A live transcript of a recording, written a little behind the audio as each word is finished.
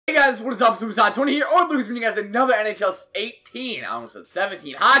guys, what is up? Superstar 20 here, or Lucas bringing you guys another NHL 18, I almost said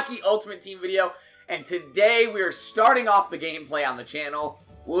 17, Hockey Ultimate Team video, and today we are starting off the gameplay on the channel.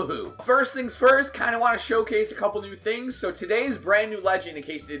 Woohoo. First things first, kind of want to showcase a couple new things. So today's brand new legend, in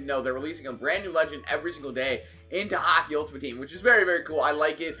case you didn't know, they're releasing a brand new legend every single day into Hockey Ultimate Team, which is very, very cool. I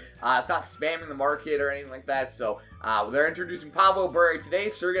like it. It's not spamming the market or anything like that. So they're introducing Pavel Bure today.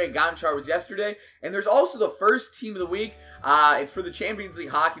 Sergei Gonchar was yesterday. And there's also the first team of the week. It's for the Champions League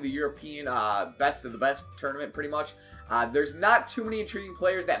Hockey, the European best of the best tournament, pretty much. There's not too many intriguing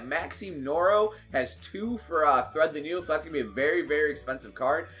players. That Maxime Noro has 2 for Thread the Needle, so that's going to be a very, very expensive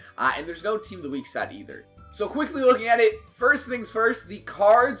card. And there's no Team of the Week set either. So quickly looking at it, first things first, the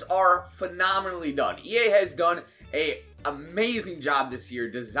cards are phenomenally done. EA has done an amazing job this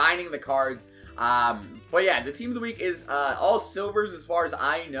year designing the cards. But yeah, the Team of the Week is all silvers as far as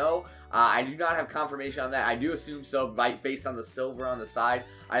I know. I do not have confirmation on that. I do assume so, based on the silver on the side.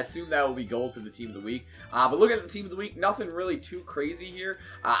 I assume that will be gold for the Team of the Week. But looking at the Team of the Week, nothing really too crazy here.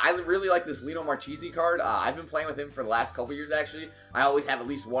 I really like this Lino Marchese card. I've been playing with him for the last couple years, actually. I always have at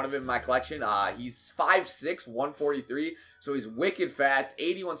least one of him in my collection. He's 5'6", 143, so he's wicked fast.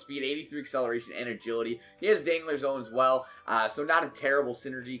 81 speed, 83 acceleration, and agility. He has Dangler Zone as well, so not a terrible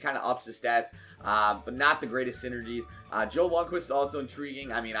synergy. Kind of ups his stats, but not the greatest synergies. Joe Lundqvist is also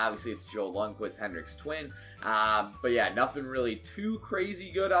intriguing. I mean, obviously it's Joe Lundqvist, Hendrick's twin. But yeah, nothing really too crazy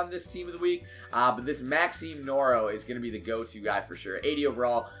good on this Team of the Week. But this Maxime Noro is going to be the go-to guy for sure. 80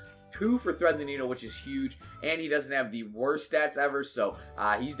 overall, 2 for Thread the Needle, which is huge. And he doesn't have the worst stats ever, so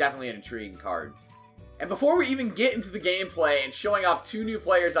he's definitely an intriguing card. And before we even get into the gameplay and showing off 2 new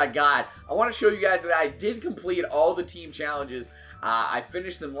players I got, I want to show you guys that I did complete all the team challenges. I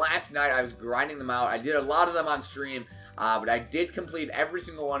finished them last night. I was grinding them out. I did a lot of them on stream, but I did complete every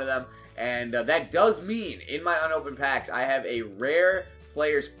single one of them. And that does mean in my unopened packs, I have a Rare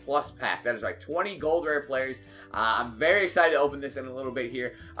Players Plus pack. That is like 20 gold rare players. I'm very excited to open this in a little bit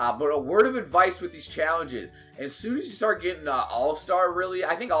here. But a word of advice with these challenges. As soon as you start getting All-Star, really,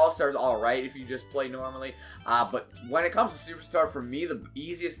 I think All-Star is alright if you just play normally. But when it comes to Superstar, for me, the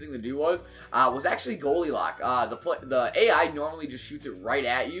easiest thing to do was actually goalie lock. The AI normally just shoots it right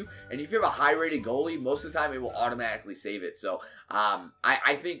at you. And if you have a high-rated goalie, most of the time it will automatically save it. So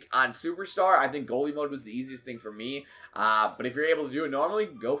I think on Superstar, I think goalie mode was the easiest thing for me. But if you're able to do it normally,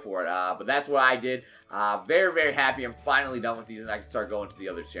 go for it. But that's what I did. Very, very happy I'm finally done with these and I can start going to the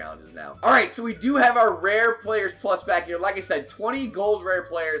other challenges now. Alright, so we do have our Rare Players Plus back here. Like I said, 20 gold rare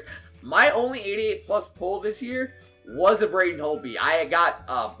players. My only 88 plus pull this year was a Braden Holtby. I got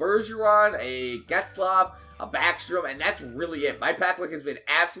a Bergeron, a Getzlaf, a Backstrom, and that's really it. My pack luck has been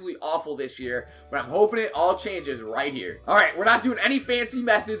absolutely awful this year, but I'm hoping it all changes right here. Alright, we're not doing any fancy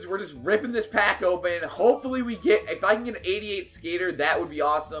methods. We're just ripping this pack open. Hopefully we get, if I can get an 88 skater, that would be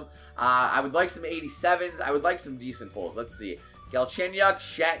awesome. I would like some 87s. I would like some decent pulls. Let's see. Galchenyuk,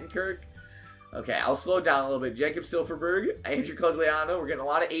 Shattenkirk. Okay, I'll slow it down a little bit. Jacob Silfverberg, Andrew Cogliano. We're getting a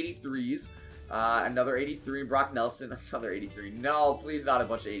lot of 83s. Another 83. Brock Nelson, another 83. No, please not a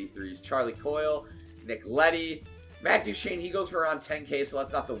bunch of 83s. Charlie Coyle, Nick Leddy. Matt Duchene, he goes for around 10K, so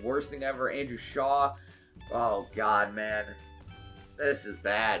that's not the worst thing ever. Andrew Shaw. Oh, God, man. This is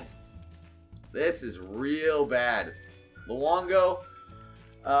bad. This is real bad. Luongo.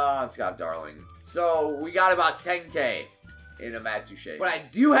 Scott Darling. So, we got about 10K in a Matt Duchene. But I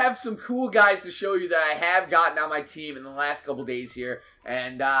do have some cool guys to show you that I have gotten on my team in the last couple days here.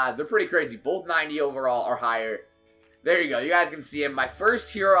 And they're pretty crazy. Both 90 overall or higher. There you go. You guys can see him. My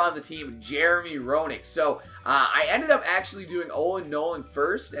first hero on the team, Jeremy Roenick. So, I ended up actually doing Owen Nolan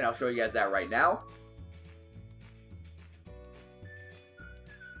first. And I'll show you guys that right now.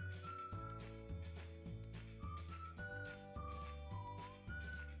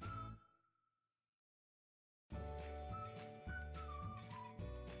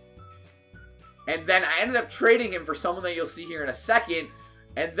 And then I ended up trading him for someone that you'll see here in a second.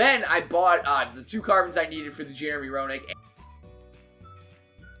 And then I bought the 2 carbons I needed for the Jeremy Roenick.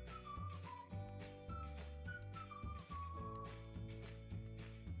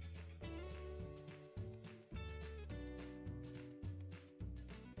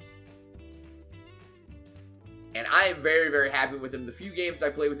 And I am very, very happy with him. The few games that I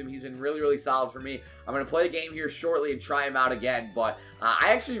played with him, he's been really, really solid for me. I'm going to play a game here shortly and try him out again. But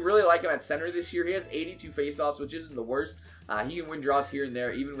I actually really like him at center this year. He has 82 faceoffs, which isn't the worst. He can win draws here and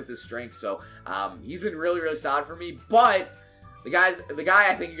there, even with his strength. So he's been really, really solid for me. But the guy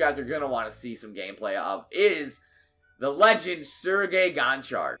I think you guys are going to want to see some gameplay of is the legend Sergei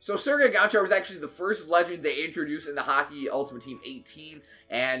Gonchar. So Sergei Gonchar was actually the first legend they introduced in the Hockey Ultimate Team 18,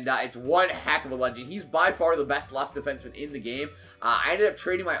 and it's one heck of a legend. He's by far the best left defenseman in the game. I ended up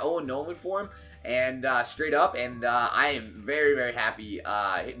trading my Owen Nolan for him, and straight up, and I am very, very happy.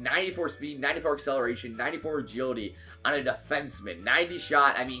 94 speed, 94 acceleration, 94 agility on a defenseman, 90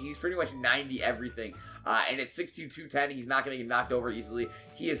 shot. I mean, he's pretty much 90 everything. And at 6'2", 210, he's not going to get knocked over easily.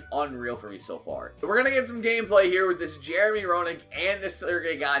 He is unreal for me so far. So we're going to get some gameplay here with this Jeremy Roenick and this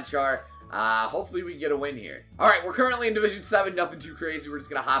Sergei Gonchar. Hopefully we can get a win here. Alright, we're currently in Division 7, nothing too crazy. We're just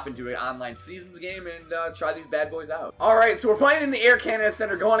going to hop into an online seasons game and try these bad boys out. Alright, so we're playing in the Air Canada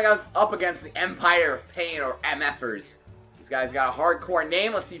Center, going up against the Empire of Pain, or MFers. This guy's got a hardcore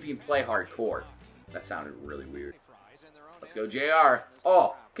name. Let's see if he can play hardcore. That sounded really weird. Let's go, JR.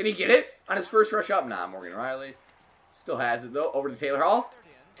 Oh, can he get it on his first rush up? Nah, Morgan Riley. Still has it, though. Over to Taylor Hall.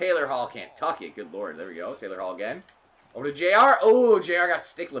 Taylor Hall can't tuck it. Good lord. There we go. Taylor Hall again. Over to JR. Oh, JR got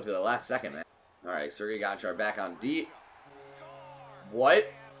stick lifted at the last second, man. All right, Sergei Gonchar back on D.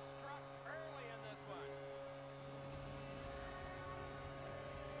 What?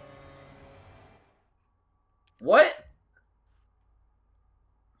 What?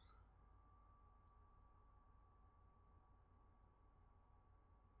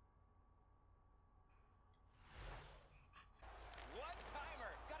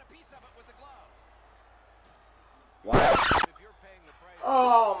 Wow.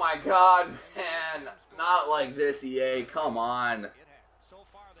 Oh my god, man. Not like this, EA. Come on.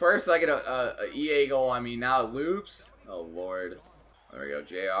 First I get a EA goal. I mean, now it loops. Oh lord. There we go.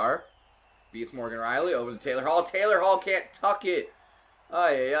 JR beats Morgan Riley. Over to Taylor Hall. Taylor Hall can't tuck it.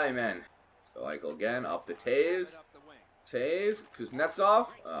 Ay, ay, ay, man. Go Eichel again. Up to Taze. Taze. Kuznetsov.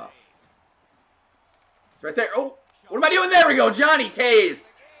 Oh. It's right there. Oh, what am I doing? There we go. Johnny Taze.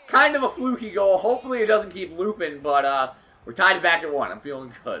 Kind of a fluky goal. Hopefully it doesn't keep looping, but we're tied back at 1. I'm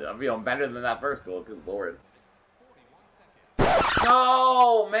feeling good. I'm feeling better than that first goal. Good lord.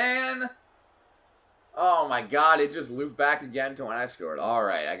 No, man. Oh my god, it just looped back again to when I scored.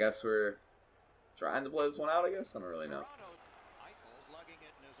 Alright, I guess we're trying to play this one out, I guess? I don't really know.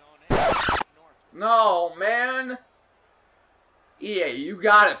 No, man. EA, you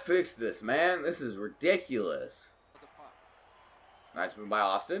gotta fix this, man. This is ridiculous. Nice move by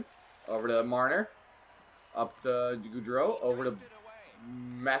Austin. Over to Marner. Up to Goudreau. Over to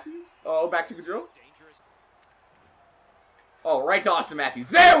Matthews. Oh, back to Goudreau. Oh, right to Austin Matthews.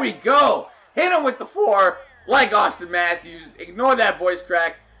 There we go! Hit him with the 4, like Austin Matthews. Ignore that voice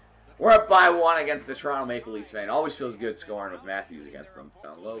crack. We're up by 1 against the Toronto Maple Leafs fan. Always feels good scoring with Matthews against them.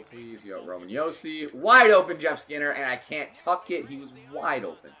 Down low, please. You got Roman Yossi. Wide open, Jeff Skinner, and I can't tuck it. He was wide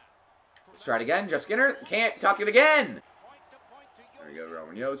open. Let's try it again. Jeff Skinner can't tuck it again. There we go,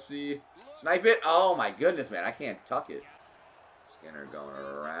 Roman Yossi. Snipe it. Oh my goodness, man. I can't tuck it. Skinner going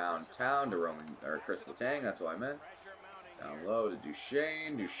around town to Chris Letang. That's what I meant. Down low to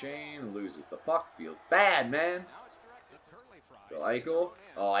Duchesne. Duchesne loses the puck. Feels bad, man. Go Eichel.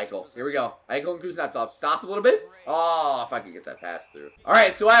 Oh, Eichel. Here we go. Eichel and Kuznetsov. Stop a little bit. Oh, if I could get that pass through. All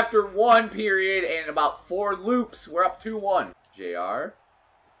right, so after 1 period and about 4 loops, we're up 2-1. JR. Where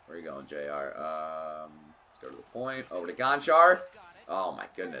are you going, JR? Let's go to the point. Over to Gonchar. Oh, my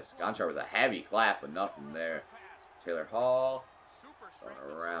goodness. Gonchar with a heavy clap, but nothing there. Taylor Hall.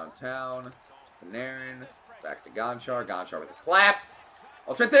 Going around town. Panarin. Back to Gonchar. Gonchar with a clap.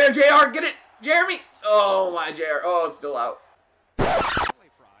 Oh, it's right there, JR. Get it. Jeremy. Oh, my JR. Oh, it's still out.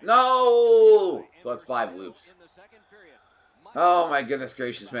 No. So that's 5 loops. Oh, my goodness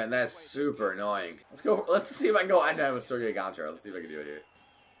gracious, man. That's super annoying. Let's go. Let's see if I can go end-to-end with Sergei Gonchar. Let's see if I can do it here.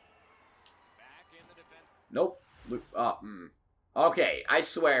 Nope. Loop. Okay, I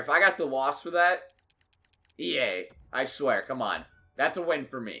swear, if I got the loss for that, EA, I swear, come on. That's a win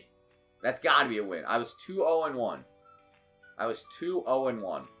for me. That's got to be a win. I was 2-0-1. I was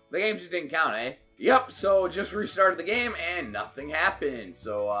 2-0-1. The game just didn't count, eh? Yep, so just restarted the game and nothing happened.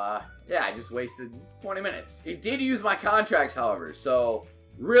 So, yeah, I just wasted 20 minutes. It did use my contracts, however, so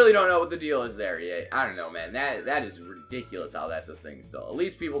really don't know what the deal is there, EA. I don't know, man. That is ridiculous how that's a thing still. At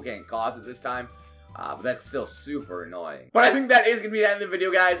least people can't cause it this time. But that's still super annoying. But I think that is going to be the end of the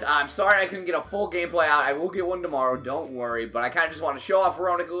video, guys. I'm sorry I couldn't get a full gameplay out. I will get one tomorrow, don't worry. But I kind of just want to show off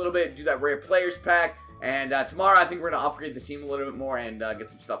Roenick a little bit, do that rare players pack. And tomorrow I think we're going to upgrade the team a little bit more and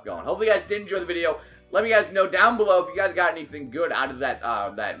get some stuff going. Hopefully you guys did enjoy the video. Let me guys know down below if you guys got anything good out of that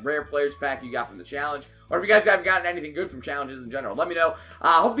that rare players pack you got from the challenge. Or if you guys have gotten anything good from challenges in general. Let me know.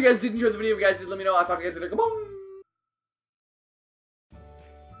 Hopefully you guys did enjoy the video. If you guys did, let me know. I'll talk to you guys later. Come on.